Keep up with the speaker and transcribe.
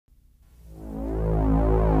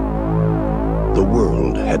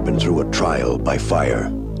world had been through a trial by fire,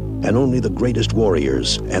 and only the greatest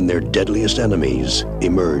warriors and their deadliest enemies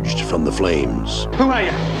emerged from the flames. Who are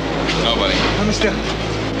you? Nobody. I'm still.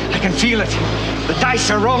 I can feel it. The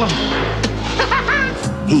dice are rolling.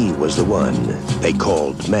 He was the one they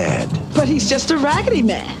called Mad. But he's just a raggedy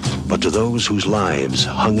man. But to those whose lives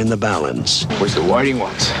hung in the balance, Where's the waiting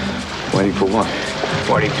ones? Waiting for what?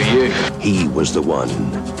 Waiting for you. he was the one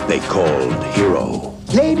they called Hero.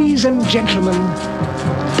 Ladies and gentlemen,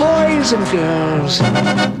 boys and girls,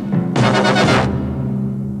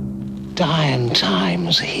 dying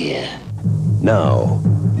times here. Now,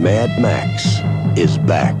 Mad Max is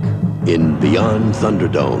back in Beyond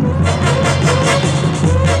Thunderdome.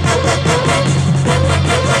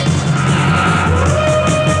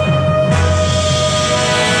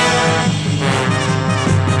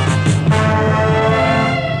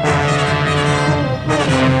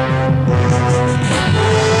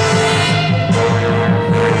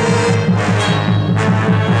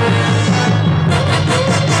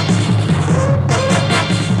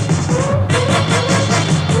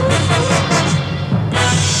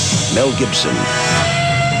 Mel Gibson,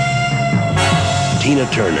 Tina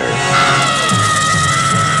Turner,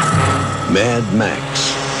 Mad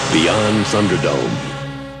Max, Beyond Thunderdome.